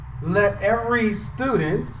let every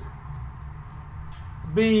student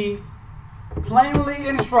be plainly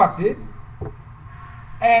instructed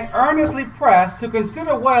and earnestly pressed to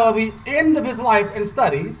consider well the end of his life and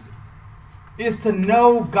studies is to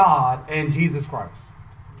know God and Jesus Christ,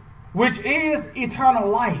 which is eternal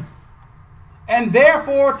life, and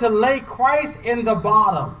therefore to lay Christ in the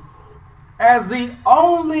bottom as the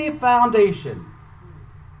only foundation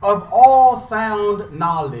of all sound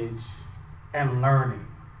knowledge and learning.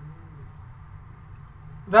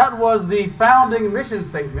 That was the founding mission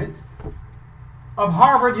statement of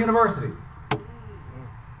Harvard University,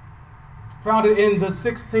 founded in the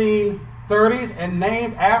 1630s and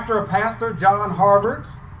named after a pastor, John Harvard.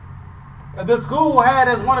 The school had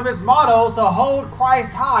as one of its mottos to hold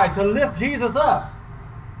Christ high, to lift Jesus up.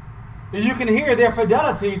 You can hear their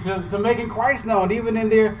fidelity to making Christ known even in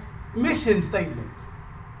their mission statement.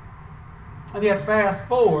 And yet fast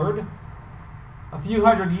forward a few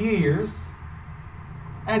hundred years,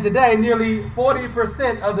 and today nearly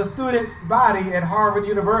 40% of the student body at Harvard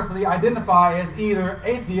University identify as either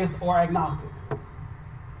atheist or agnostic.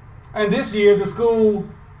 And this year the school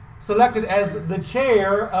selected as the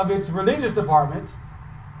chair of its religious department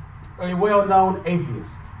a well-known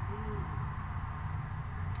atheist.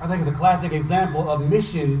 I think it's a classic example of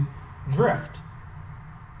mission drift.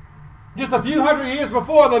 Just a few hundred years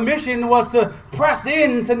before, the mission was to press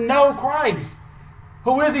in to know Christ,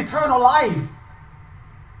 who is eternal life.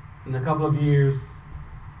 And a couple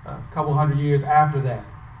hundred years after that,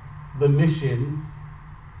 the mission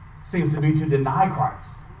seems to be to deny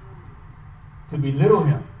Christ, to belittle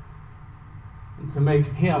him, and to make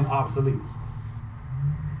him obsolete.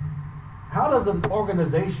 How does an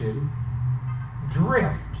organization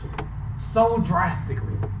drift so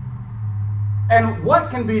drastically? And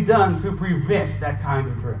what can be done to prevent that kind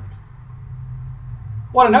of drift?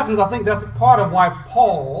 Well, in essence, I think that's part of why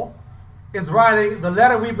Paul is writing the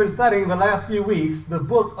letter we've been studying the last few weeks, the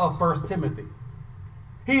book of 1 Timothy.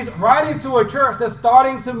 He's writing to a church that's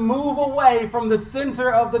starting to move away from the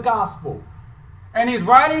center of the gospel. And he's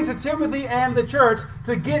writing to Timothy and the church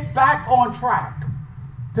to get back on track,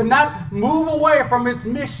 to not move away from its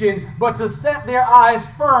mission, but to set their eyes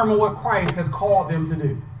firm on what Christ has called them to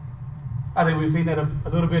do. I think we've seen that a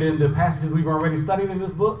little bit in the passages we've already studied in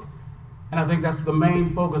this book. And I think that's the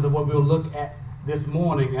main focus of what we'll look at this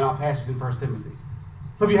morning in our passage in 1 Timothy.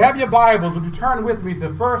 So if you have your Bibles, would you turn with me to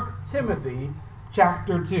 1 Timothy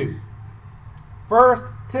chapter 2. 1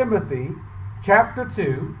 Timothy chapter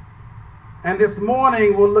 2. And this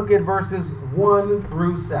morning we'll look at verses 1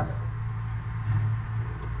 through 7.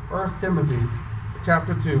 1 Timothy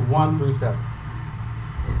chapter 2, 1 through 7.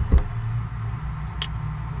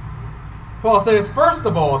 Paul says, "First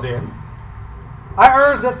of all then, I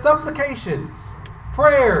urge that supplications,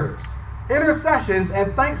 prayers, intercessions,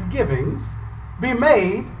 and thanksgivings be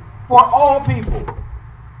made for all people,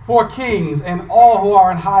 for kings and all who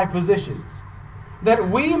are in high positions, that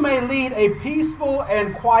we may lead a peaceful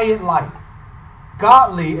and quiet life,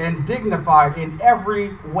 godly and dignified in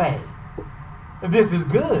every way. This is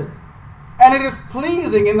good, and it is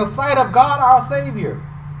pleasing in the sight of God our Savior,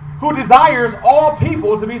 who desires all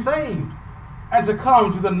people to be saved and to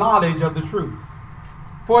come to the knowledge of the truth.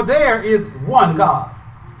 For there is one God,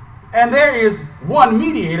 and there is one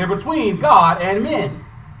mediator between God and men,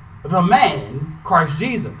 the man Christ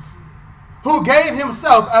Jesus, who gave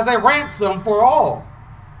himself as a ransom for all,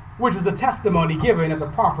 which is the testimony given at the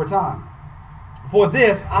proper time. For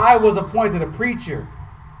this I was appointed a preacher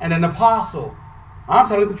and an apostle." I'm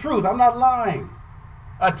telling the truth, I'm not lying.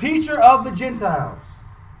 "A teacher of the Gentiles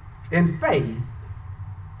in faith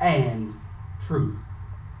and truth."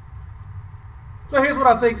 So here's what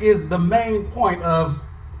I think is the main point of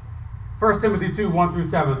 1 Timothy 2, 1 through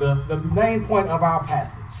 7, the main point of our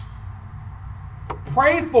passage.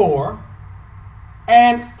 Pray for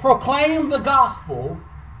and proclaim the gospel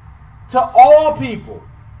to all people,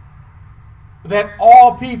 that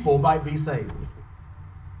all people might be saved.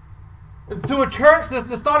 To a church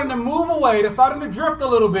that's starting to move away, that's starting to drift a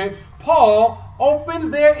little bit, Paul opens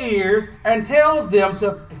their ears and tells them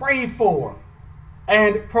to pray for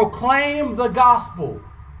and proclaim the gospel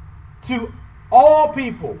to all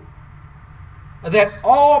people, that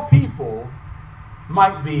all people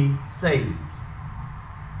might be saved.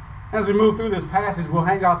 As we move through this passage, we'll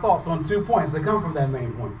hang our thoughts on 2 points that come from that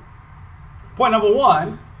main point. Point number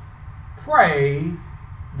 1, pray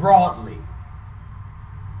broadly.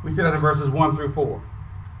 We see that in verses 1 through 4.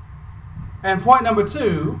 And point number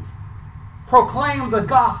 2, proclaim the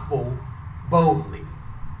gospel boldly.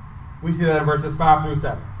 We see that in verses 5 through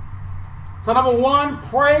 7. So number 1,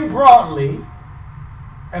 pray broadly.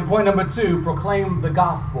 And point number 2, proclaim the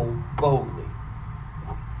gospel boldly.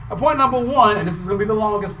 Point number 1, and this is going to be the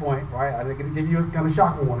longest point, right? I'm going to give you a kind of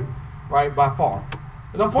shock warning, right, by far.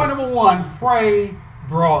 But point number 1, pray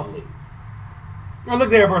broadly. Now look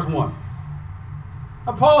there at verse 1.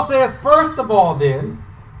 Paul says, first of all then,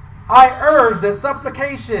 I urge that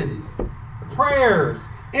supplications, prayers,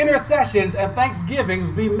 intercessions, and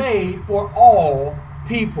thanksgivings be made for all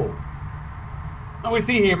people. And we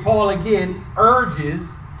see here, Paul again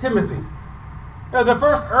urges Timothy. Now, the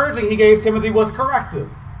first urging he gave Timothy was corrective.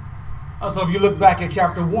 So if you look back at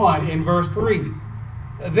chapter 1 in verse 3,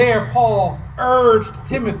 there Paul urged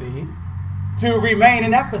Timothy to remain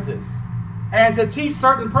in Ephesus and to teach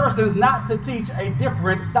certain persons not to teach a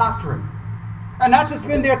different doctrine, and not to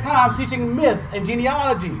spend their time teaching myths and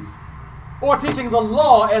genealogies, or teaching the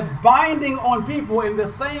law as binding on people in the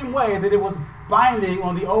same way that it was binding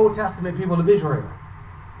on the Old Testament people of Israel.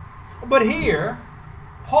 But here,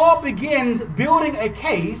 Paul begins building a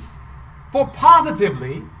case for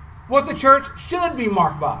positively what the church should be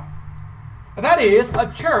marked by. That is,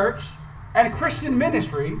 a church and Christian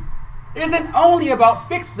ministry isn't only about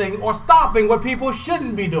fixing or stopping what people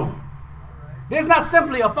shouldn't be doing. There's not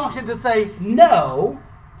simply a function to say no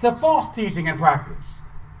to false teaching and practice,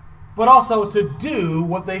 but also to do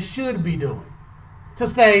what they should be doing, to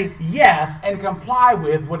say yes and comply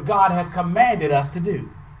with what God has commanded us to do.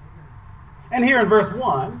 And here in verse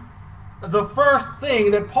 1, the first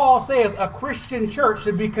thing that Paul says a Christian church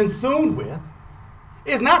should be consumed with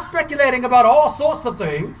is not speculating about all sorts of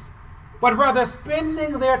things, but rather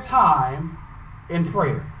spending their time in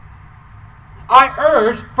prayer. I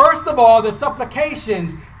urge, first of all, that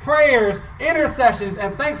supplications, prayers, intercessions,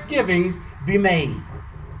 and thanksgivings be made.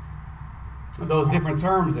 Those different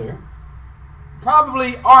terms there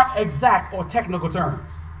probably aren't exact or technical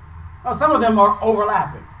terms. Now, some of them are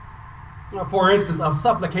overlapping. For instance, of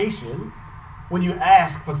supplication, when you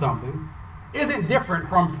ask for something, isn't different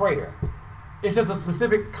from prayer. It's just a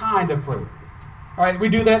specific kind of prayer. All right, we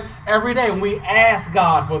do that every day when we ask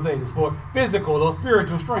God for things, for physical or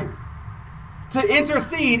spiritual strength. To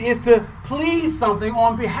intercede is to plead something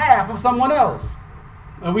on behalf of someone else.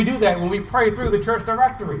 And we do that when we pray through the church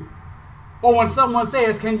directory, or when someone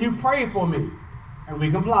says, "Can you pray for me?" and we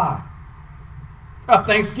comply.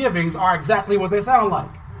 Thanksgivings are exactly what they sound like.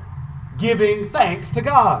 Giving thanks to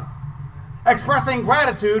God, expressing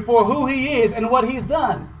gratitude for who He is and what He's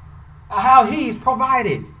done, how He's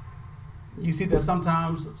provided. You see that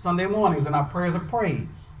sometimes Sunday mornings in our prayers of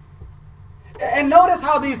praise. And notice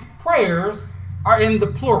how these prayers are in the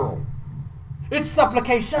plural. It's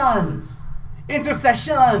supplications,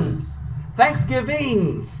 intercessions,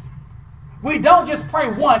 thanksgivings. We don't just pray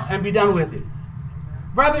once and be done with it.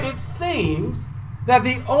 Rather, it seems that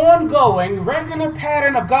the ongoing, regular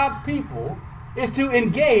pattern of God's people is to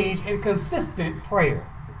engage in consistent prayer,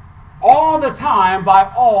 all the time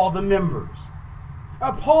by all the members.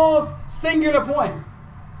 Paul's singular point,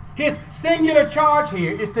 his singular charge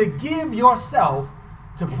here is to give yourself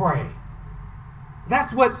to pray.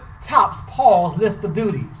 That's what tops Paul's list of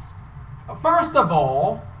duties. First of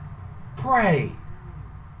all, pray.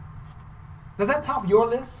 Does that top your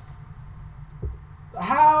list?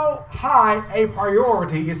 How high a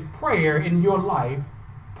priority is prayer in your life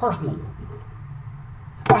personally?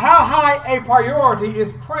 How high a priority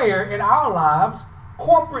is prayer in our lives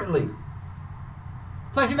corporately?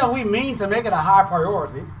 So, we mean to make it a high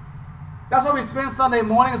priority. That's why we spend Sunday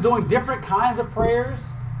mornings doing different kinds of prayers.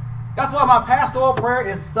 That's why my pastoral prayer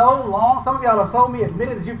is so long. Some of y'all have told me,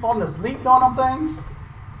 admitted that you've fallen asleep doing them things.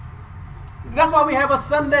 That's why we have a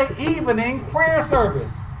Sunday evening prayer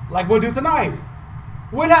service, like we'll do tonight.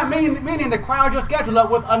 We're not meaning to crowd your schedule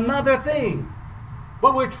up with another thing,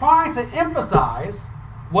 but we're trying to emphasize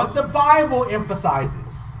what the Bible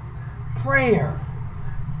emphasizes: prayer.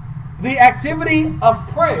 The activity of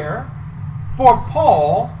prayer for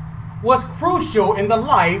Paul was crucial in the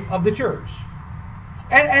life of the church.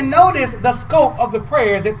 And notice the scope of the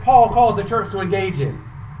prayers that Paul calls the church to engage in.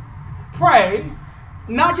 Pray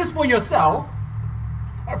not just for yourself,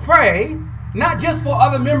 pray not just for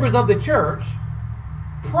other members of the church,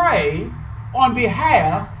 pray on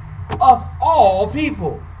behalf of all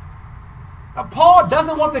people. Paul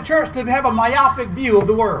doesn't want the church to have a myopic view of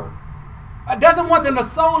the world. Doesn't want them to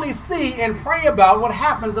solely see and pray about what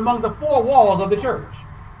happens among the four walls of the church,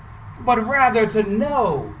 but rather to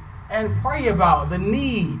know and pray about the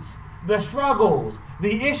needs, the struggles,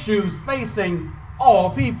 the issues facing all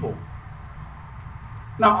people.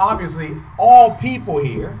 Now, obviously, all people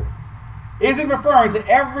here isn't referring to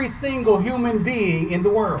every single human being in the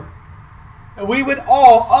world. We would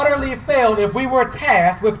all utterly fail if we were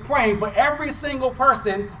tasked with praying for every single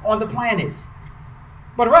person on the planet.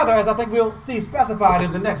 But rather, as I think we'll see specified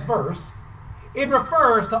in the next verse, it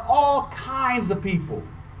refers to all kinds of people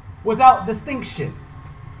without distinction.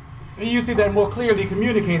 And you see that more clearly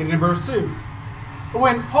communicated in verse 2.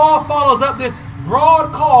 When Paul follows up this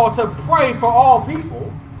broad call to pray for all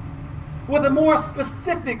people with a more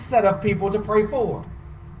specific set of people to pray for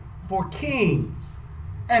kings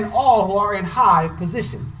and all who are in high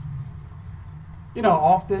positions. You know,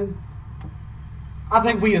 often I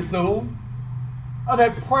think we assume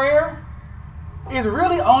that prayer is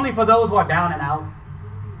really only for those who are down and out,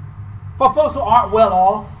 for folks who aren't well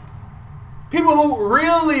off, people who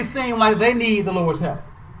really seem like they need the Lord's help,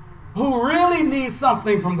 who really need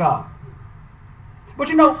something from God. But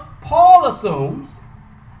you know, Paul assumes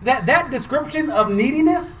that that description of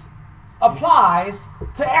neediness applies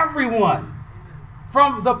to everyone,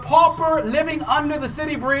 from the pauper living under the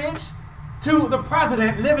city bridge to the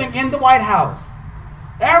president living in the White House.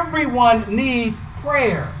 Everyone needs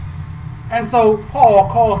prayer. And so Paul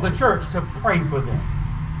calls the church to pray for them.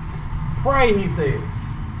 Pray, he says,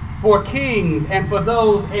 for kings and for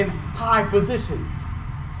those in high positions,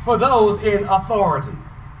 for those in authority.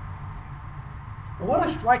 What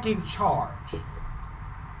a striking charge,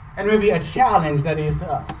 and maybe a challenge that is to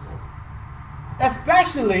us,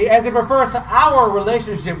 especially as it refers to our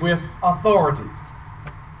relationship with authorities.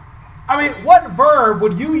 I mean, what verb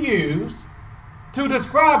would you use to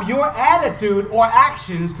describe your attitude or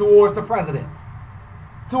actions towards the president,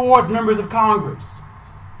 towards members of Congress,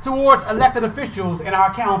 towards elected officials in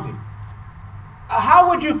our county? How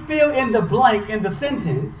would you fill in the blank in the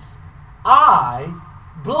sentence, I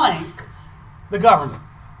blank the government?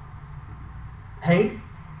 Hate,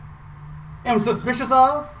 am suspicious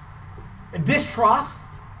of, distrust,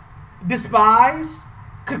 despise,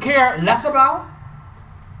 could care less about?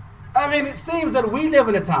 I mean, it seems that we live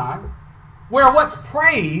in a time where what's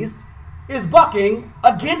praised is bucking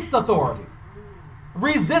against authority,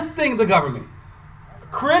 resisting the government,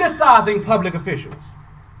 criticizing public officials.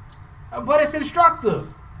 But it's instructive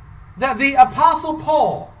that the Apostle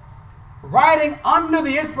Paul, writing under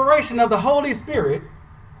the inspiration of the Holy Spirit,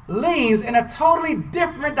 leans in a totally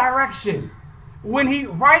different direction when he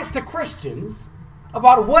writes to Christians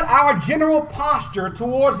about what our general posture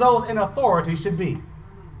towards those in authority should be.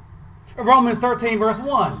 Romans 13, verse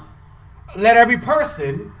 1. Let every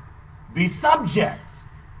person be subject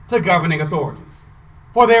to governing authorities.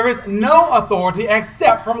 For there is no authority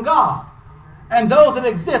except from God, and those that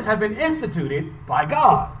exist have been instituted by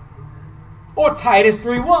God. Or Titus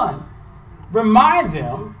 3:1. Remind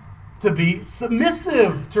them to be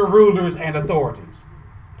submissive to rulers and authorities,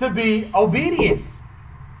 to be obedient.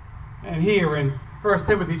 And here in 1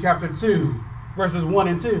 Timothy chapter 2, verses 1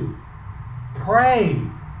 and 2, pray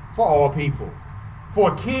for all people,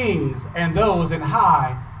 for kings and those in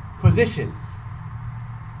high positions.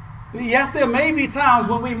 Yes, there may be times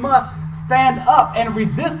when we must stand up and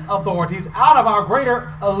resist authorities out of our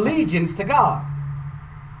greater allegiance to God.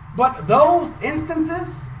 But those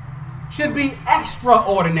instances should be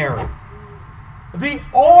extraordinary. The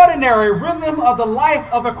ordinary rhythm of the life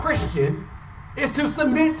of a Christian is to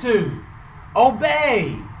submit to,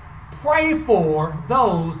 obey, pray for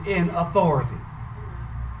those in authority.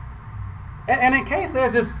 And in case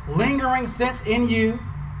there's this lingering sense in you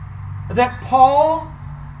that Paul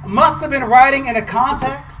must have been writing in a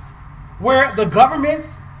context where the government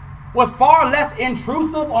was far less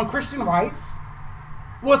intrusive on Christian rights,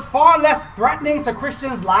 was far less threatening to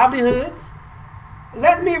Christians' livelihoods,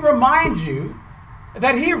 let me remind you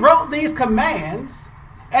that he wrote these commands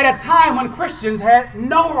at a time when Christians had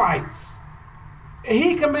no rights.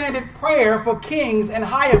 He commanded prayer for kings and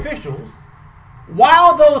high officials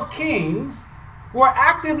while those kings were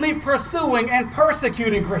actively pursuing and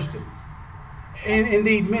persecuting Christians. And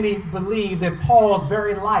indeed, many believe that Paul's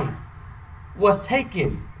very life was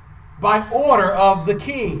taken by order of the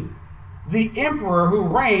king, the emperor who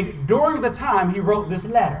reigned during the time he wrote this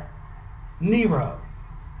letter, Nero.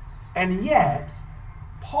 And yet,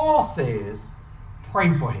 Paul says,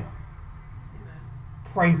 pray for him.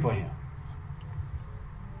 Pray for him.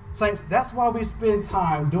 Saints, that's why we spend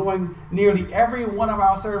time doing nearly every one of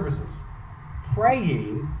our services,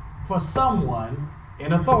 praying for someone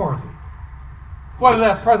in authority. Whether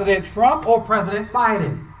that's President Trump or President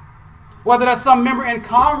Biden, whether that's some member in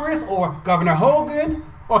Congress or Governor Hogan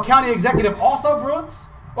or County Executive Alsobrooks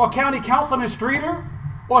or County Councilman Streeter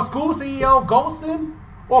or School CEO Golson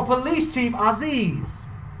or Police Chief Aziz.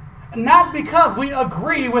 Not because we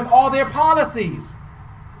agree with all their policies,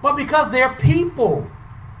 but because they're people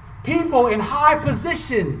in high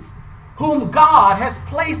positions whom God has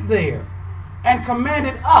placed there and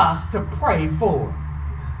commanded us to pray for.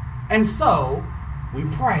 And so we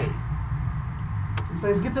pray. He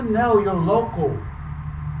says, get to know your local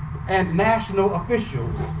and national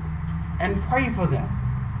officials and pray for them.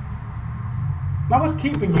 Now, what's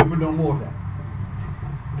keeping you from doing more of that?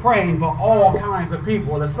 Praying for all kinds of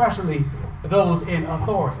people, especially those in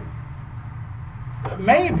authority.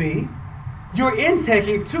 Maybe you're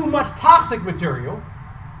intaking too much toxic material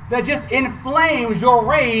that just inflames your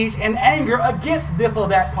rage and anger against this or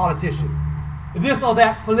that politician, this or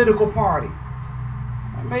that political party.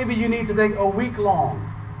 Maybe you need to take a week-long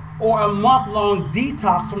or a month-long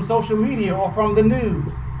detox from social media or from the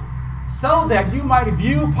news so that you might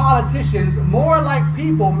view politicians more like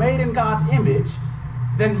people made in God's image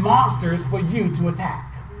than monsters for you to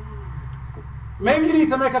attack. Maybe you need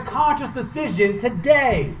to make a conscious decision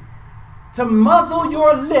today to muzzle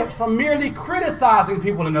your lips from merely criticizing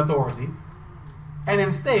people in authority and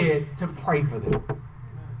instead to pray for them.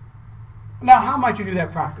 Now, how might you do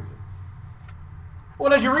that practically?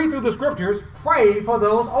 Well, as you read through the scriptures, pray for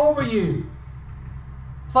those over you.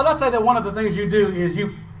 So let's say that one of the things you do is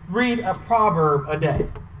you read a proverb a day.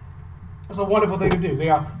 That's a wonderful thing to do.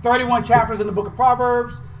 There are 31 chapters in the book of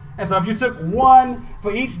Proverbs. And so if you took one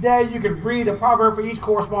for each day, you could read a proverb for each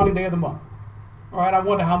corresponding day of the month. All right, I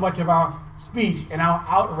wonder how much of our speech and our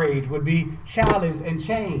outrage would be challenged and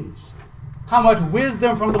changed. How much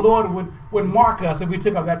wisdom from the Lord would mark us if we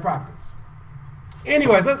took up that practice.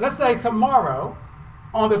 Anyways, let's say tomorrow,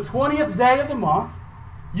 on the 20th day of the month,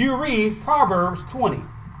 you read Proverbs 20.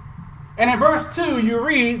 And in verse 2, you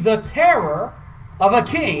read, the terror of a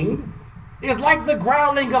king is like the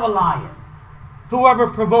growling of a lion. Whoever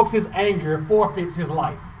provokes his anger forfeits his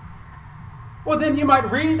life. Well, then you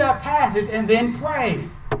might read that passage and then pray.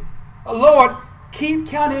 Lord, keep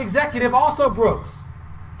County Executive also Brooks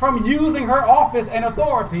from using her office and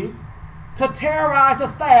authority to terrorize the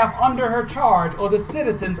staff under her charge or the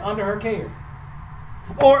citizens under her care.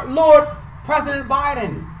 Or, Lord, President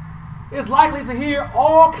Biden is likely to hear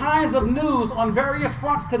all kinds of news on various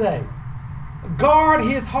fronts today. Guard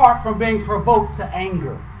his heart from being provoked to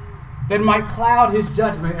anger that might cloud his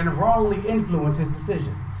judgment and wrongly influence his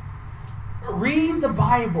decisions. Read the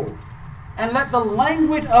Bible and let the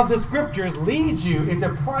language of the scriptures lead you into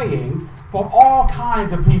praying for all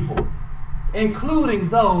kinds of people, including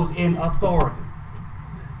those in authority.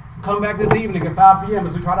 Come back this evening at 5 p.m.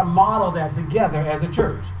 as we try to model that together as a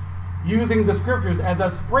church, using the scriptures as a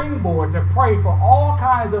springboard to pray for all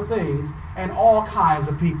kinds of things and all kinds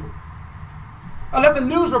of people. And let the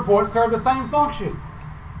news reports serve the same function.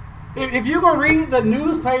 If you're going to read the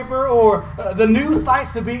newspaper or the news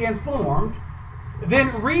sites to be informed,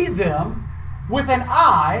 then read them with an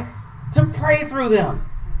eye to pray through them.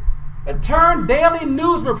 Turn daily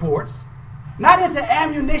news reports not into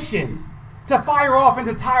ammunition to fire off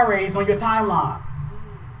into tirades on your timeline,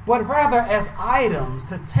 but rather as items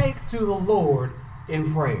to take to the Lord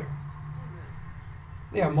in prayer.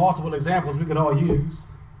 There are multiple examples we could all use.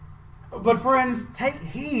 But friends, take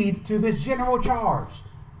heed to this general charge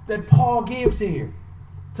that Paul gives here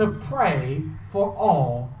to pray for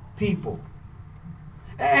all people.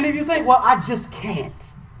 And if you think, well, I just can't,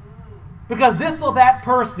 because this or that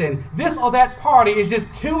person, this or that party is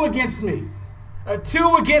just too against me,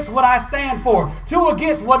 too against what I stand for, too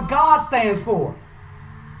against what God stands for,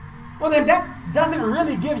 well, then that doesn't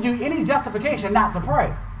really give you any justification not to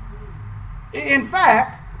pray. In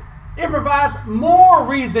fact, it provides more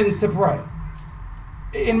reasons to pray.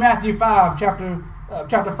 In Matthew 5, chapter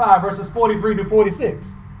 5, verses 43 to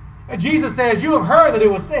 46, Jesus says, you have heard that it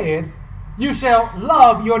was said, you shall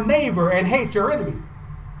love your neighbor and hate your enemy.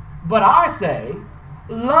 But I say,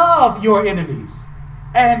 love your enemies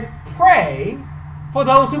and pray for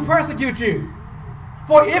those who persecute you.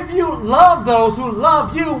 For if you love those who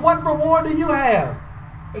love you, what reward do you have?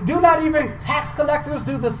 Do not even tax collectors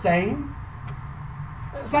do the same?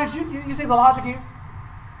 Saints, you see the logic here?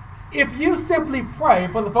 If you simply pray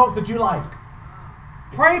for the folks that you like,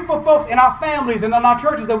 pray for folks in our families and in our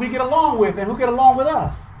churches that we get along with and who get along with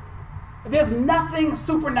us, there's nothing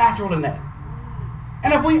supernatural in that.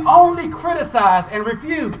 And if we only criticize and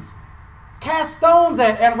refuse, cast stones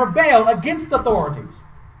at and rebel against authorities,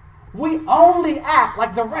 we only act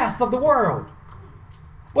like the rest of the world.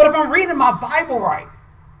 But if I'm reading my Bible right,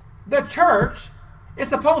 the church is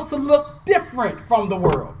supposed to look different from the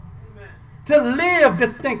world. Amen. To live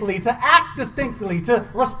distinctly, to act distinctly, to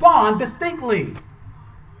respond distinctly.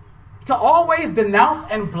 To always denounce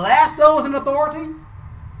and blast those in authority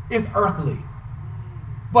is earthly.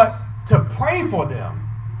 But to pray for them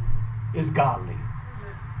is godly.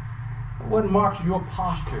 What marks your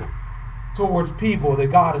posture towards people that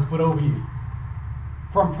God has put over you,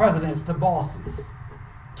 from presidents to bosses,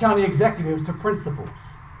 county executives to principals.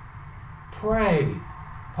 Pray,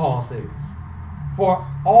 Paul says, for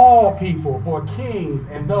all people, for kings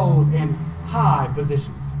and those in high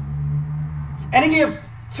positions. And he gives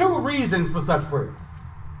two reasons for such prayer.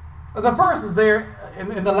 The first is there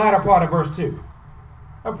in the latter part of verse 2.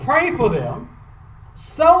 Pray for them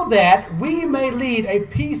so that we may lead a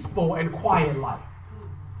peaceful and quiet life,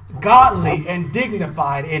 godly and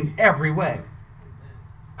dignified in every way.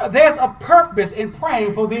 There's a purpose in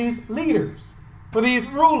praying for these leaders, for these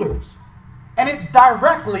rulers, and it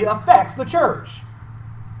directly affects the church.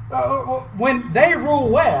 When they rule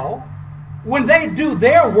well, when they do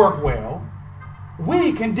their work well,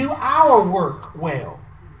 we can do our work well.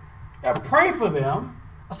 Pray for them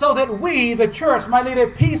so that we, the church, might lead a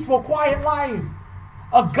peaceful, quiet life,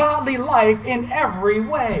 a godly life in every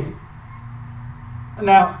way.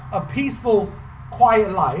 Now, a peaceful,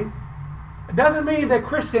 quiet life doesn't mean that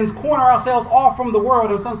Christians corner ourselves off from the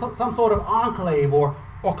world in some sort of enclave or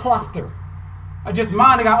cluster, or just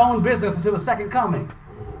minding our own business until the second coming.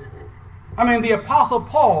 I mean, the Apostle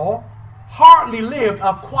Paul hardly lived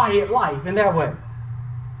a quiet life in that way.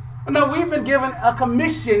 No, we've been given a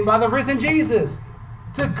commission by the risen Jesus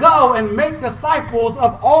to go and make disciples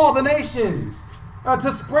of all the nations,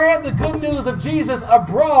 to spread the good news of Jesus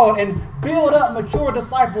abroad and build up mature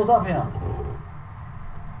disciples of him.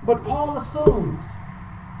 But Paul assumes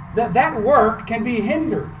that that work can be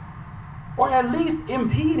hindered or at least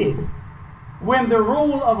impeded when the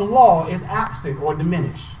rule of law is absent or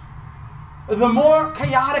diminished. The more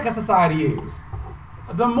chaotic a society is,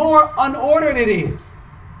 the more unordered it is,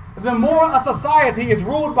 the more a society is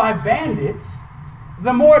ruled by bandits,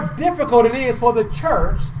 the more difficult it is for the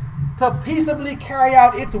church to peaceably carry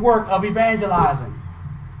out its work of evangelizing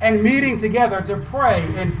and meeting together to pray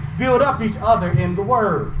and build up each other in the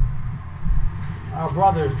Word. Our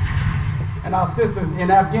brothers and our sisters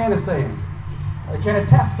in Afghanistan can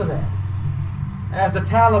attest to that, as the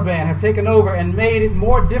Taliban have taken over and made it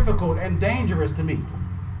more difficult and dangerous to meet.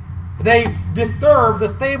 They disturb the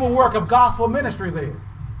stable work of gospel ministry there,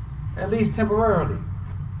 at least temporarily.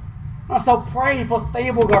 So pray for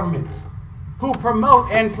stable governments who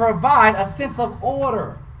promote and provide a sense of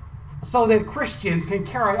order so that Christians can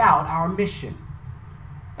carry out our mission.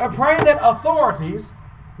 Pray that authorities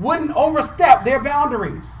wouldn't overstep their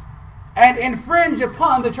boundaries and infringe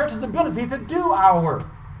upon the church's ability to do our work.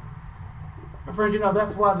 Friends, you know,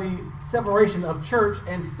 that's why the separation of church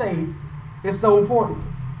and state is so important.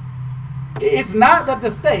 It's not that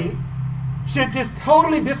the state should just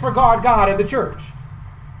totally disregard God and the church,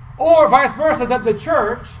 or vice versa, that the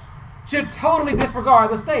church should totally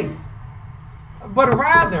disregard the state, but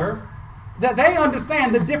rather that they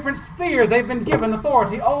understand the different spheres they've been given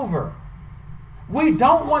authority over. We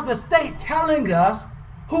don't want the state telling us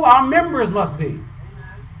who our members must be,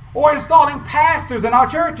 or installing pastors in our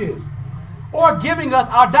churches, or giving us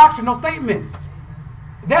our doctrinal statements.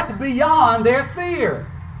 That's beyond their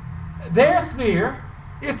sphere. Their sphere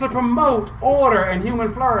is to promote order and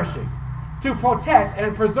human flourishing, to protect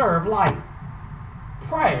and preserve life.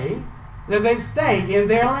 Pray that they stay in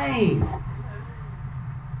their lane.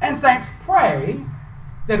 And saints, pray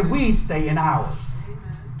that we stay in ours.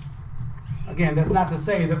 Again, that's not to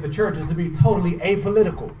say that the church is to be totally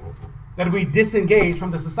apolitical, that we disengage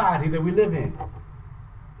from the society that we live in.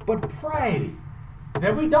 But pray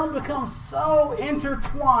that we don't become so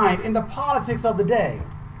intertwined in the politics of the day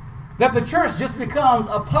that the church just becomes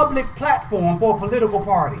a public platform for a political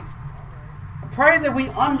party. Pray that we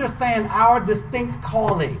understand our distinct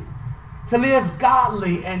calling to live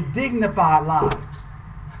godly and dignified lives.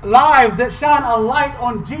 Lives that shine a light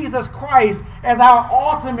on Jesus Christ as our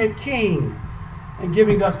ultimate King and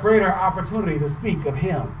giving us greater opportunity to speak of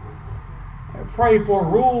him. And pray for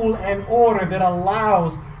rule and order that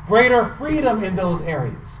allows greater freedom in those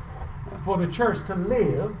areas for the church to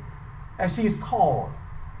live as she's called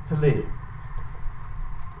to live.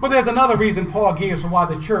 But there's another reason Paul gives for why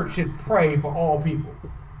the church should pray for all people,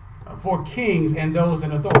 for kings and those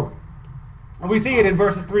in authority. And we see it in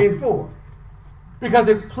verses 3 and 4. Because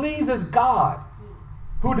it pleases God,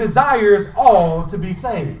 who desires all to be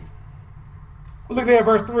saved. Look there at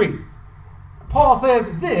verse 3. Paul says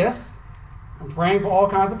this, I'm praying for all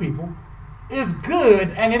kinds of people, is good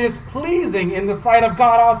and it is pleasing in the sight of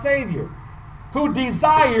God our Savior, who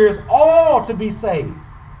desires all to be saved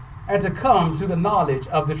and to come to the knowledge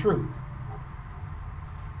of the truth.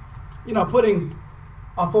 You know, putting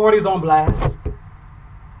authorities on blast,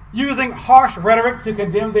 using harsh rhetoric to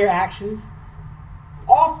condemn their actions,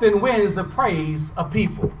 often wins the praise of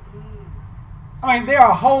people. I mean, there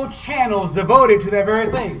are whole channels devoted to that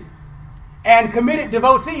very thing, and committed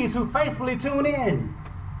devotees who faithfully tune in.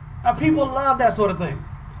 People love that sort of thing.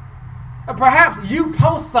 Perhaps you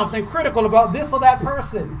post something critical about this or that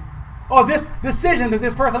person, or this decision that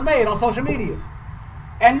this person made on social media,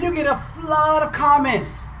 and you get a flood of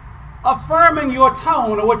comments affirming your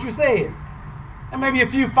tone or what you said, and maybe a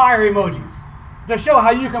few fire emojis to show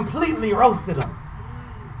how you completely roasted them.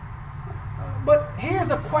 But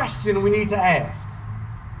here's a question we need to ask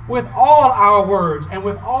with all our words and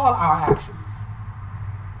with all our actions.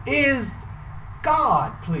 Is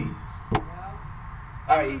God pleased?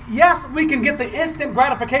 Yes, we can get the instant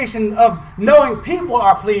gratification of knowing people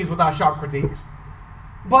are pleased with our sharp critiques,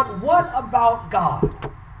 but what about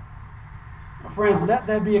God? Friends, let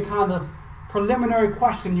that be a kind of preliminary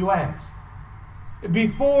question you ask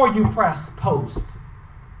before you press post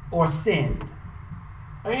or send.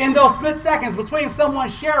 In those split seconds between someone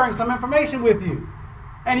sharing some information with you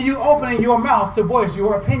and you opening your mouth to voice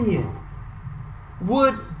your opinion,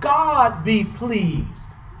 would God be pleased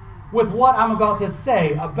with what I'm about to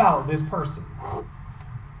say about this person?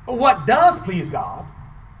 What does please God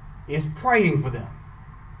is praying for them.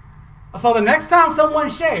 So the next time someone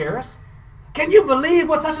shares, can you believe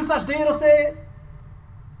what such and such did or said?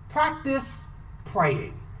 Practice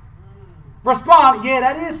praying. Respond, yeah,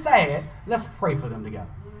 that is sad. Let's pray for them together.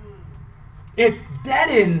 It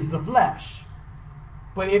deadens the flesh,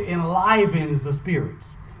 but it enlivens the spirit,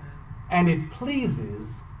 and it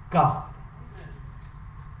pleases God.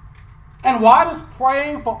 And why does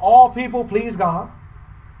praying for all people please God?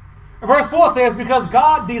 Verse 4 says, because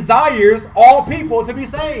God desires all people to be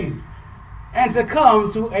saved and to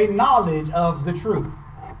come to a knowledge of the truth.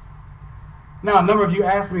 Now, a number of you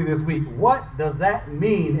asked me this week, what does that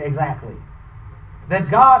mean exactly? That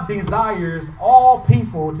God desires all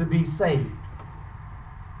people to be saved.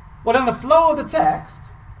 Well, in the flow of the text,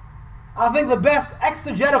 I think the best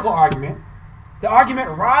exegetical argument, the argument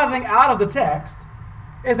rising out of the text,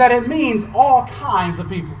 is that it means all kinds of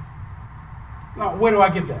people. Now, where do I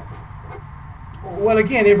get that? Well,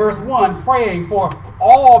 again, in verse 1, praying for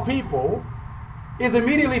all people is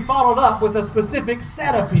immediately followed up with a specific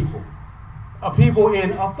set of people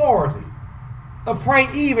in authority. Pray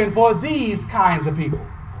even for these kinds of people.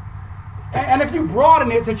 And if you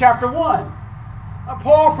broaden it to chapter 1,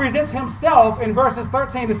 Paul presents himself in verses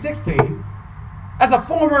 13 to 16 as a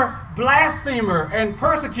former blasphemer and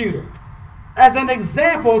persecutor, as an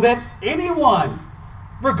example that anyone,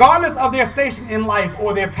 regardless of their station in life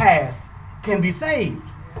or their past, can be saved.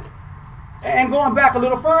 And going back a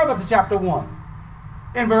little further to chapter 1,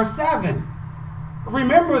 in verse 7,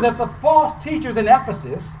 remember that the false teachers in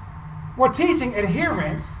Ephesus were teaching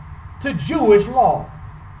adherence to Jewish law,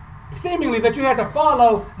 seemingly that you had to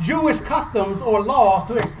follow Jewish customs or laws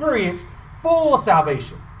to experience full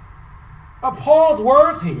salvation. Paul's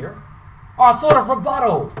words here are sort of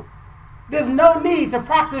rebuttal. There's no need to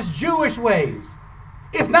practice Jewish ways.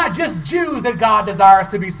 It's not just Jews that God desires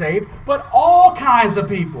to be saved, but all kinds of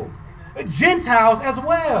people, Gentiles as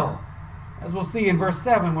well. As we'll see in verse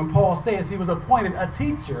 7 when Paul says he was appointed a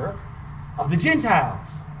teacher of the Gentiles.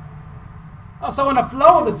 So in the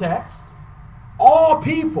flow of the text, all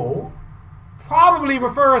people probably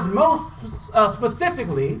refers most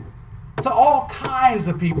specifically to all kinds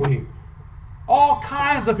of people here. All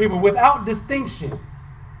kinds of people without distinction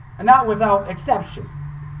and not without exception.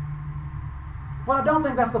 But I don't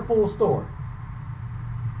think that's the full story,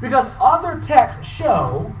 because other texts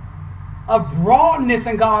show a broadness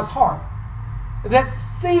in God's heart that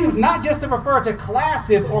seems not just to refer to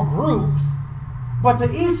classes or groups, but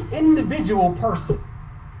to each individual person.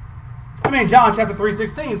 John chapter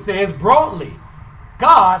 3:16 says broadly,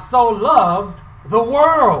 God so loved the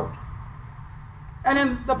world. And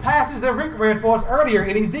in the passage that Rick read for us earlier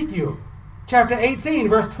in Ezekiel chapter 18,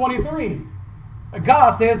 verse 23,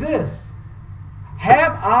 God says this,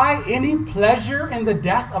 have I any pleasure in the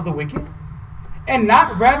death of the wicked, and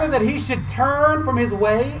not rather that he should turn from his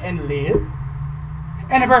way and live?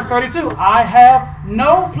 And in verse 32, I have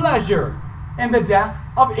no pleasure in the death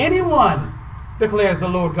of anyone, declares the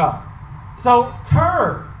Lord God. So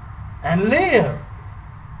turn and live.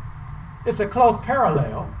 It's a close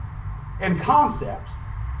parallel in concept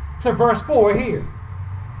to verse 4 here.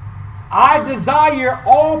 I desire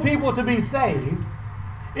all people to be saved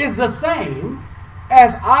is the same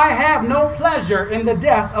as I have no pleasure in the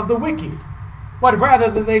death of the wicked, but rather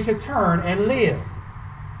that they should turn and live.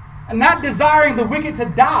 And not desiring the wicked to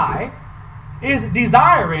die is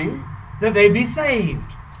desiring that they be saved.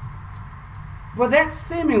 But that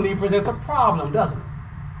seemingly presents a problem, doesn't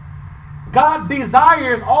it? God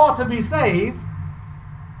desires all to be saved,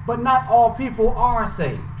 but not all people are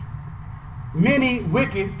saved. Many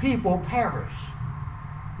wicked people perish.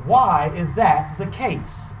 Why is that the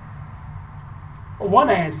case? One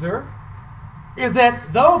answer is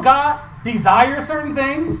that though God desires certain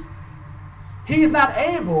things, he's not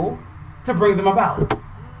able to bring them about.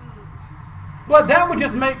 But that would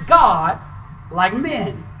just make God like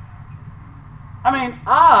men. I mean,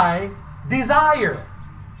 I desire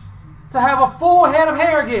to have a full head of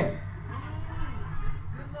hair again,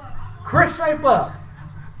 crisp shape up,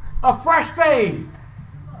 a fresh fade.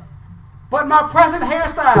 But my present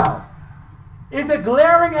hairstyle is a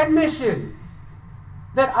glaring admission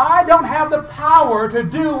that I don't have the power to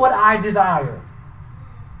do what I desire.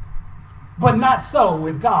 But not so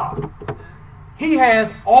with God. He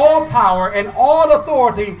has all power and all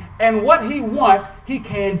authority, and what he wants, he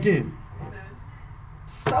can do.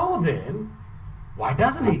 So then, why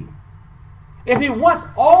doesn't he? If he wants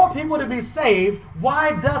all people to be saved,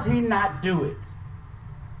 why does he not do it?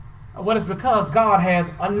 Well, it's because God has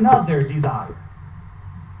another desire,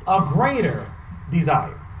 a greater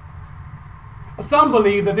desire. Some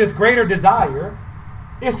believe that this greater desire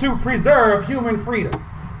is to preserve human freedom,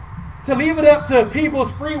 to leave it up to people's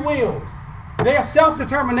free wills, their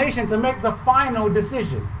self-determination to make the final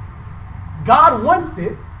decision. God wants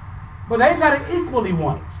it, but they've got to equally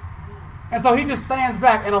want it. And so he just stands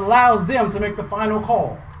back and allows them to make the final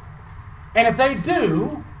call. And if they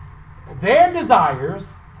do, their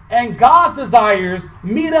desires and God's desires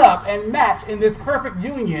meet up and match in this perfect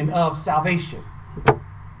union of salvation.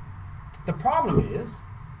 The problem is,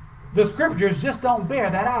 the scriptures just don't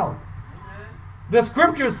bear that out. The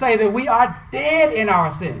scriptures say that we are dead in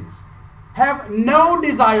our sins, have no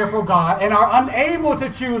desire for God, and are unable to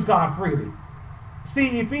choose God freely.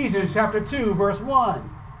 See Ephesians chapter 2, verse 1,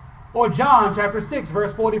 or John chapter 6,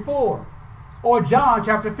 verse 44, or John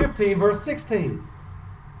chapter 15, verse 16.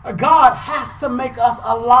 God has to make us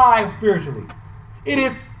alive spiritually. It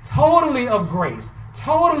is totally of grace,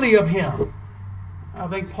 totally of him. I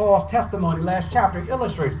think Paul's testimony last chapter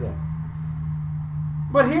illustrates that.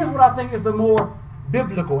 But here's what I think is the more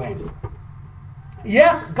biblical answer.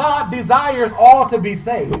 Yes, God desires all to be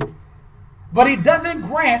saved, but he doesn't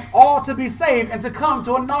grant all to be saved and to come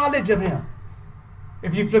to a knowledge of him.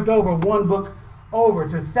 If you flipped over one book over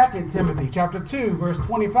to 2 Timothy chapter 2, verse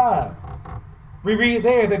 25, we read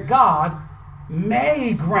there that God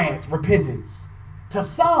may grant repentance to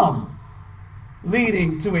some,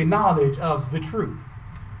 leading to a knowledge of the truth.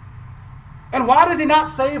 And why does he not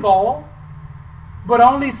save all, but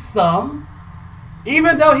only some,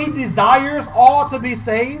 even though he desires all to be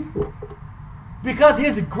saved? Because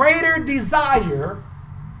his greater desire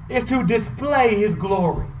is to display his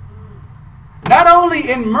glory, not only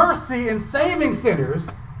in mercy in saving sinners,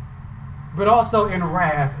 but also in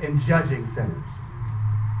wrath in judging sinners.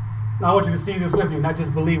 Now I want you to see this with me, not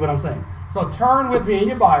just believe what I'm saying. So turn with me in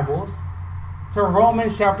your Bibles to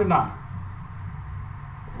Romans chapter 9.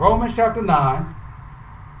 Romans chapter 9.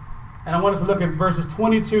 And I want us to look at verses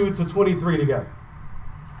 22 to 23 together.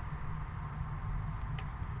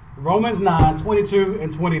 Romans 9, 22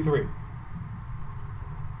 and 23.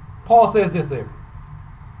 Paul says this there.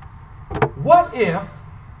 What if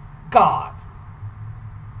God,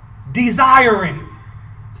 desiring,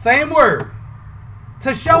 same word,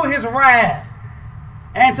 to show his wrath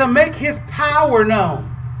and to make his power known,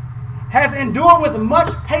 has endured with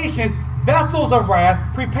much patience vessels of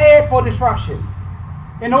wrath prepared for destruction,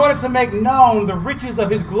 in order to make known the riches of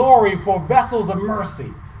his glory for vessels of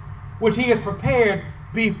mercy, which he has prepared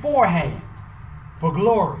beforehand for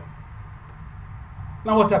glory.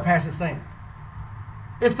 Now what's that passage saying?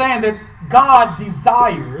 It's saying that God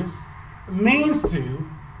desires, means to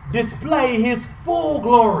display his full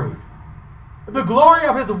glory. The glory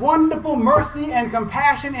of his wonderful mercy and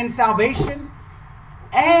compassion in salvation,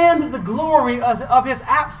 and the glory of his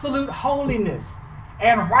absolute holiness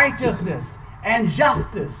and righteousness and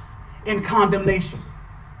justice in condemnation,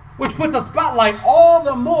 which puts a spotlight all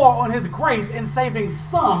the more on his grace in saving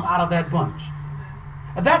some out of that bunch.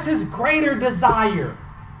 That's his greater desire,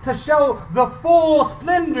 to show the full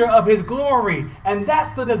splendor of his glory, and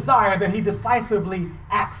that's the desire that he decisively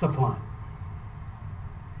acts upon.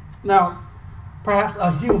 Now, perhaps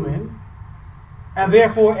a human, and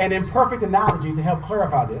therefore an imperfect analogy to help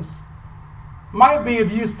clarify this, might be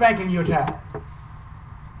of you spanking your child.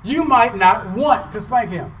 You might not want to spank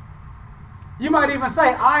him. You might even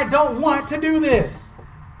say, I don't want to do this.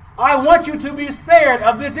 I want you to be spared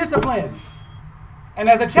of this discipline. And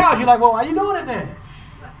as a child, you're like, well, why are you doing it then?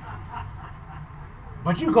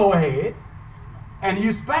 But you go ahead and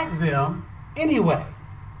you spank them anyway.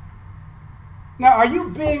 Now, are you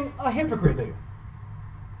being a hypocrite there?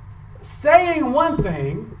 saying one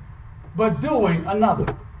thing but doing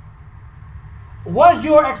another? Was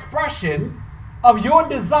your expression of your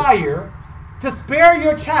desire to spare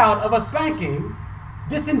your child of a spanking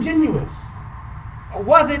disingenuous?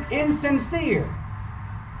 Was it insincere?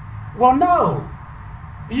 Well, no.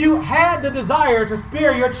 You had the desire to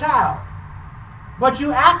spare your child, but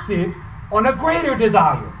you acted on a greater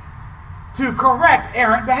desire to correct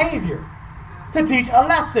errant behavior, to teach a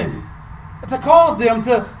lesson, to cause them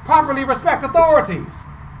to properly respect authorities,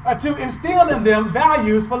 to instill in them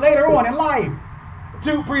values for later on in life,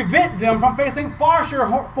 to prevent them from facing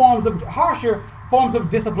harsher forms of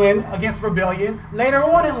discipline against rebellion later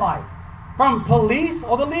on in life, from police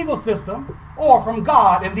or the legal system, or from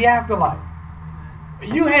God in the afterlife.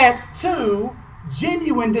 You had two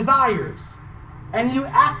genuine desires, and you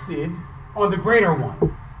acted on the greater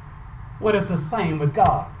one. Well, it's the same with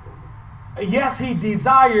God. Yes, he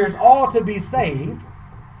desires all to be saved.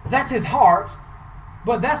 That's his heart,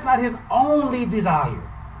 but that's not his only desire.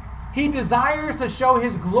 He desires to show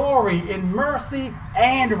his glory in mercy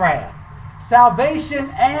and wrath, salvation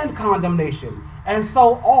and condemnation, and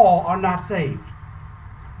so all are not saved.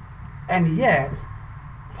 And yet,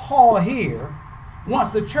 Paul here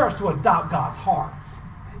wants the church to adopt God's heart,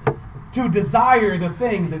 to desire the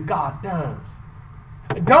things that God does.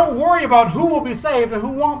 Don't worry about who will be saved and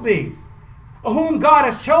who won't be, whom God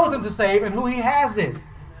has chosen to save and who he hasn't.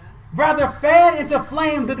 Rather, fan into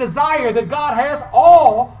flame the desire that God has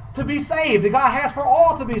all to be saved, that God has for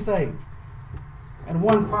all to be saved. And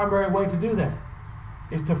one primary way to do that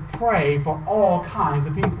is to pray for all kinds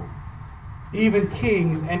of people, even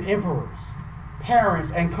kings and emperors,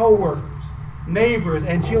 parents and co-workers, neighbors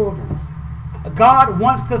and children. God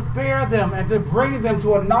wants to spare them and to bring them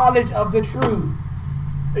to a knowledge of the truth.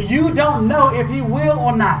 You don't know if he will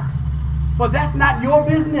or not, but that's not your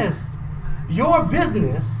business. Your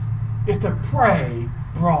business is to pray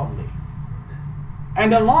broadly.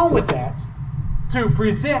 And along with that, to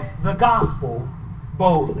present the gospel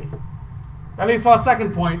boldly. That leads to our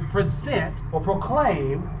second point: present or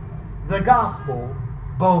proclaim the gospel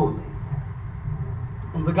boldly.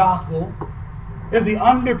 And the gospel is the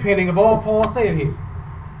underpinning of all Paul said here.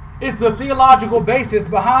 It's the theological basis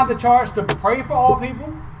behind the charge to pray for all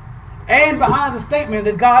people and behind the statement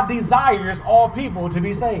that God desires all people to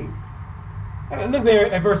be saved. Look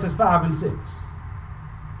there at verses 5 and 6.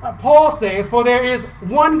 Paul says, "For there is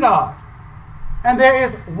one God, and there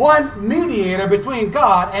is one mediator between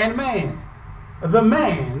God and man, the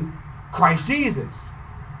man, Christ Jesus,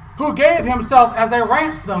 who gave himself as a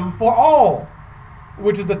ransom for all,"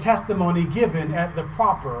 which is the testimony given at the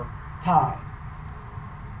proper time.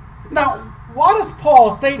 Now, why does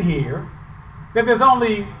Paul state here that there's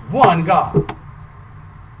only one God?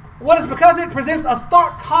 Well, it's because it presents a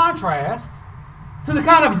stark contrast to the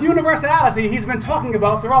kind of universality he's been talking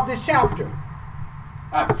about throughout this chapter.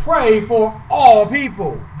 Pray for all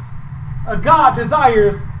people. God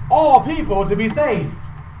desires all people to be saved.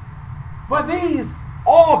 But these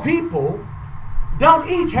all people don't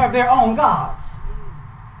each have their own gods.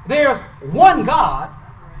 There's one God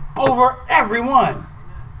over everyone.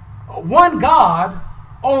 One God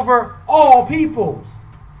over all peoples.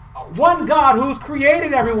 One God who's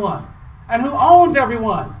created everyone and who owns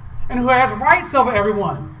everyone and who has rights over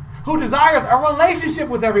everyone, who desires a relationship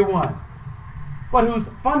with everyone, but who's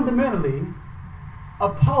fundamentally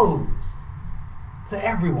opposed to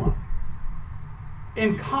everyone,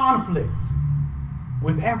 in conflict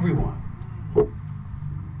with everyone.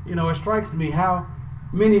 You know, it strikes me how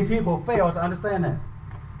many people fail to understand that.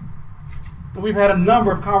 We've had a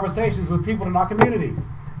number of conversations with people in our community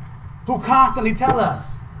who constantly tell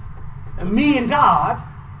us, me and God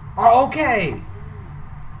are okay.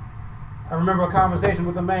 I remember a conversation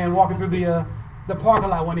with a man walking through the parking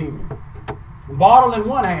lot one evening, bottle in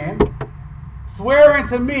one hand, swearing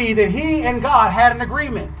to me that he and God had an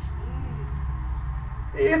agreement.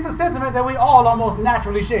 It's the sentiment that we all almost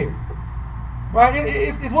naturally share. Right?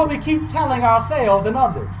 It's what we keep telling ourselves and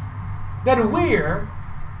others, that we're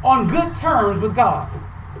on good terms with God.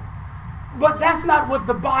 But that's not what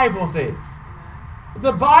the Bible says.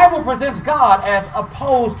 The Bible presents God as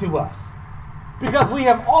opposed to us because we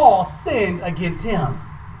have all sinned against him.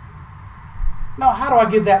 Now, how do I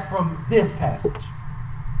get that from this passage?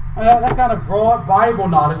 That's kind of broad Bible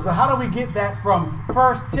knowledge, but how do we get that from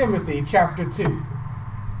 1 Timothy chapter 2?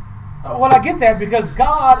 Well, I get that because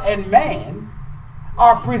God and man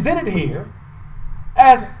are presented here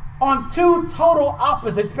as on two total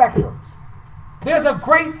opposite spectrums. There's a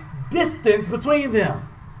great distance between them.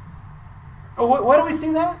 Where do we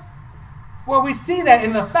see that? Well, we see that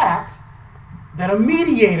in the fact that a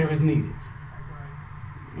mediator is needed.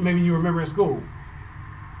 Maybe you remember in school,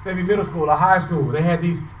 maybe middle school or high school, they had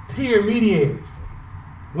these peer mediators.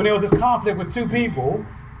 When there was this conflict with two people,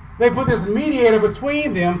 they put this mediator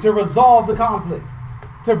between them to resolve the conflict,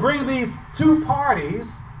 to bring these two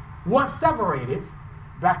parties, once separated,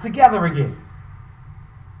 back together again.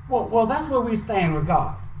 Well, that's where we stand with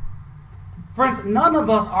God. Friends, none of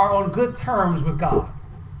us are on good terms with God.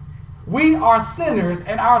 We are sinners,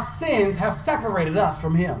 and our sins have separated us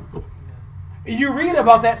from Him. You read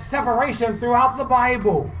about that separation throughout the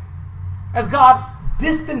Bible as God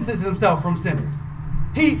distances Himself from sinners.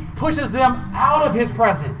 He pushes them out of His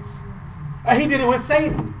presence. He did it with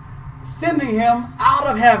Satan, sending him out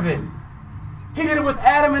of heaven. He did it with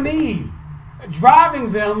Adam and Eve,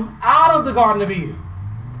 driving them out of the Garden of Eden.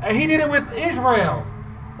 He did it with Israel,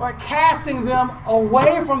 by casting them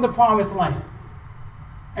away from the promised land.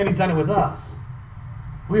 And He's done it with us.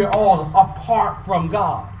 We are all apart from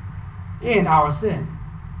God in our sin.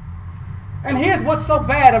 And here's what's so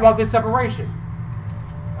bad about this separation.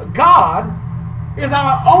 God is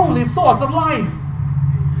our only source of life,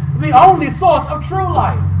 the only source of true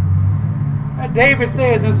life. And David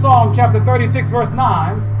says in Psalm chapter 36, verse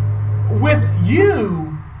 9, with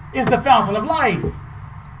you is the fountain of life.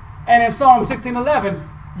 And in Psalm 16:11,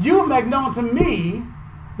 you make known to me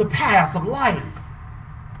the paths of life.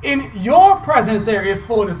 In your presence there is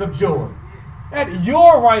fullness of joy. At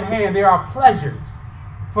your right hand there are pleasures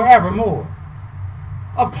forevermore.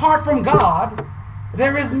 Apart from God,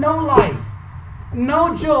 there is no life,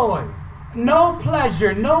 no joy, no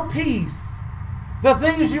pleasure, no peace. The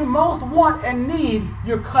things you most want and need,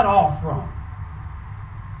 you're cut off from.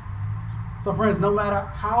 So friends, no matter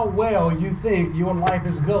how well you think your life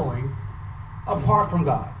is going apart from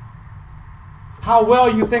God, how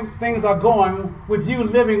well you think things are going with you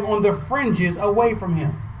living on the fringes away from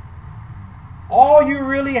Him, all you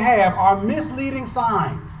really have are misleading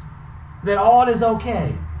signs that all is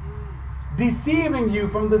okay, deceiving you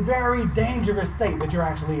from the very dangerous state that you're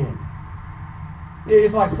actually in.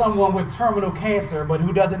 It's like someone with terminal cancer but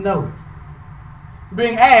who doesn't know it,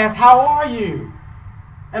 being asked, how are you?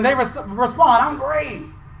 And they respond, I'm great,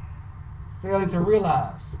 failing to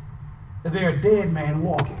realize that they're a dead man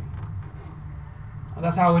walking. And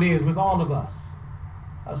that's how it is with all of us,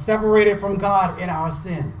 separated from God in our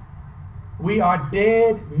sin. We are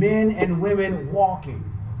dead men and women walking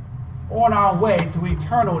on our way to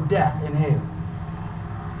eternal death in hell.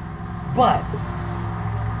 But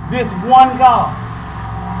this one God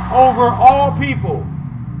over all people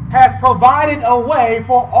has provided a way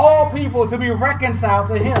for all people to be reconciled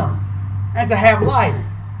to Him and to have life.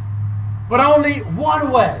 But only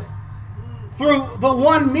one way, through the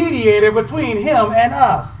one mediator between Him and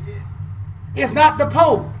us. It's not the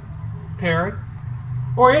Pope, Perry,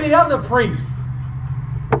 or any other priest.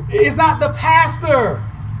 It's not the pastor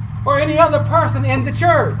or any other person in the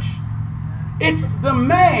church. It's the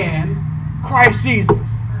man, Christ Jesus,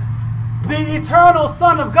 the eternal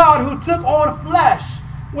Son of God who took on flesh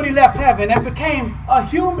when He left heaven and became a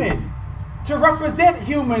human to represent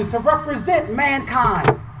humans, to represent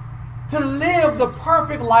mankind, to live the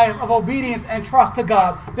perfect life of obedience and trust to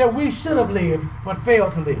God that we should have lived but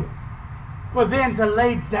failed to live. But then to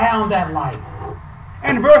lay down that life.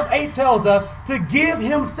 And verse 8 tells us to give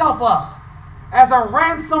Himself up as a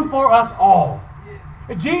ransom for us all.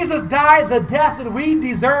 Jesus died the death that we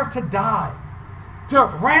deserve to die, to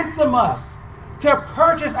ransom us, to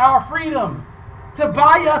purchase our freedom, to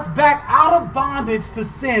buy us back out of bondage to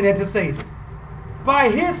sin and to Satan. By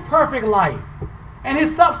His perfect life and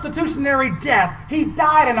His substitutionary death, He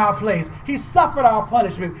died in our place. He suffered our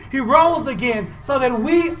punishment. He rose again so that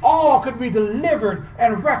we all could be delivered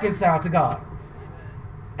and reconciled to God.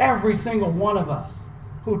 Every single one of us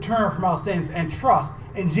who turn from our sins and trust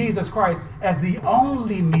in Jesus Christ as the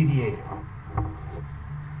only mediator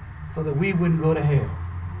so that we wouldn't go to hell.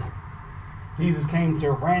 Jesus came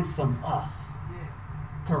to ransom us,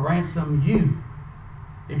 to ransom you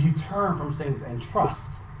if you turn from sins and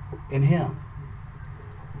trust in Him.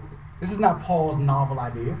 This is not Paul's novel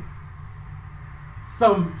idea,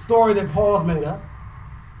 some story that Paul's made up.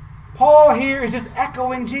 Paul here is just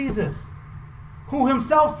echoing Jesus, who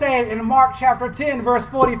Himself said in Mark chapter 10, verse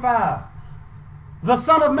 45, the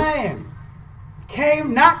Son of Man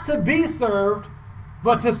came not to be served,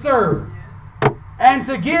 but to serve, and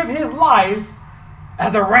to give His life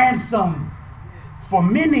as a ransom for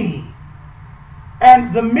many.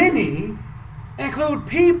 And the many include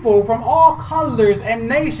people from all colors and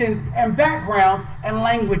nations and backgrounds and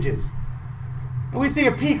languages. And we see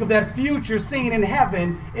a peek of that future scene in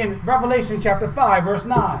heaven in Revelation chapter 5, verse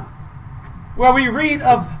 9, where we read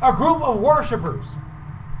of a group of worshipers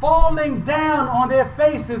falling down on their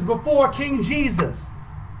faces before King Jesus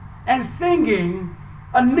and singing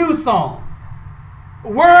a new song.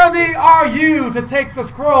 Worthy are you to take the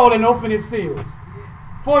scroll and open its seals.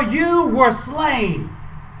 For you were slain,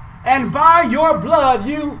 and by your blood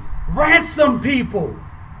you ransomed people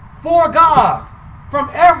for God from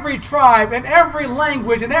every tribe and every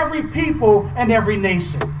language and every people and every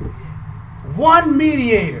nation. One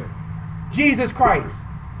mediator, Jesus Christ,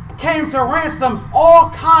 came to ransom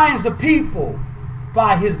all kinds of people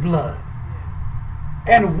by his blood.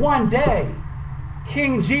 And one day,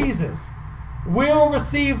 King Jesus will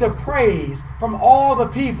receive the praise from all the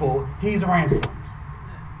people he's ransomed.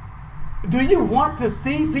 Do you want to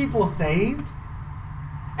see people saved?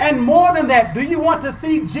 And more than that, do you want to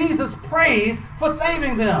see Jesus praised for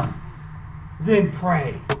saving them? Then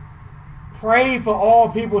pray. Pray for all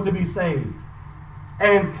people to be saved.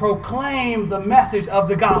 And proclaim the message of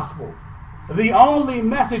the gospel, the only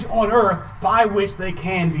message on earth by which they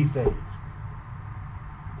can be saved.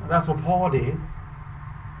 That's what Paul did.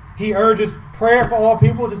 He urges prayer for all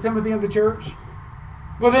people to Timothy and the church.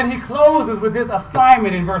 But then he closes with this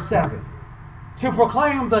assignment in verse 7. To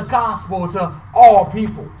proclaim the gospel to all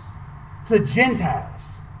peoples, to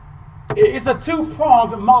Gentiles. It's a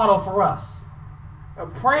two-pronged model for us.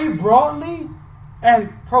 Pray broadly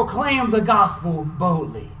and proclaim the gospel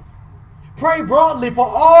boldly. Pray broadly for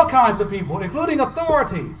all kinds of people, including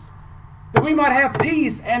authorities, that we might have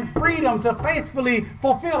peace and freedom to faithfully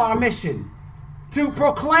fulfill our mission. To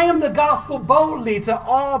proclaim the gospel boldly to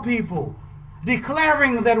all people,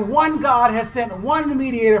 declaring that one God has sent one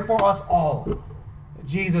mediator for us all,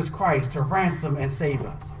 Jesus Christ, to ransom and save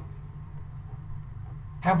us.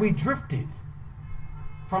 Have we drifted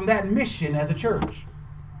from that mission as a church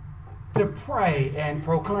to pray and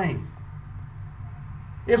proclaim?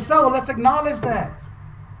 If so, let's acknowledge that.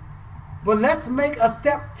 But let's make a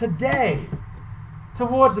step today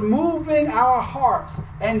towards moving our hearts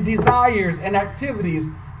and desires and activities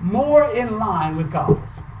more in line with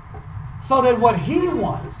God's, so that what he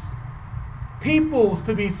wants, peoples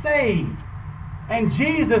to be saved and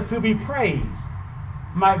Jesus to be praised,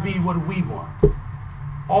 might be what we want.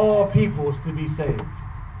 All peoples to be saved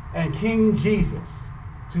and King Jesus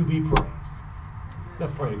to be praised.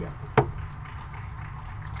 Let's pray together.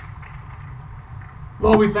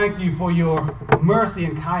 Lord, we thank you for your mercy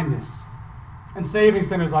and kindness and saving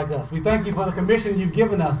sinners like us. We thank you for the commission you've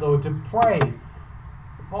given us, Lord, to pray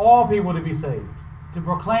for all people to be saved, to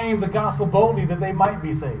proclaim the gospel boldly that they might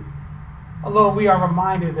be saved. Oh, Lord, we are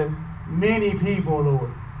reminded that many people, Lord,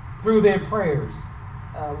 through their prayers,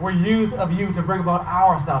 were used of you to bring about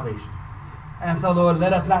our salvation. And so, Lord,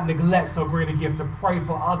 let us not neglect so great a gift to pray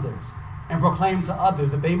for others and proclaim to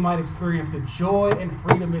others that they might experience the joy and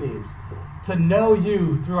freedom it is to know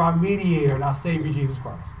you through our mediator and our Savior, Jesus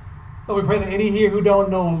Christ. Lord, we pray that any here who don't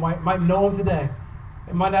know him might know him today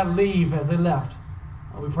and might not leave as they left.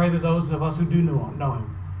 We pray that those of us who do know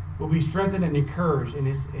him will be strengthened and encouraged in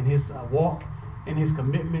his walk, in his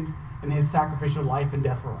commitment, in his sacrificial life and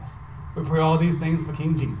death for us. We pray all these things for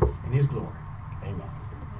King Jesus in his glory. Amen.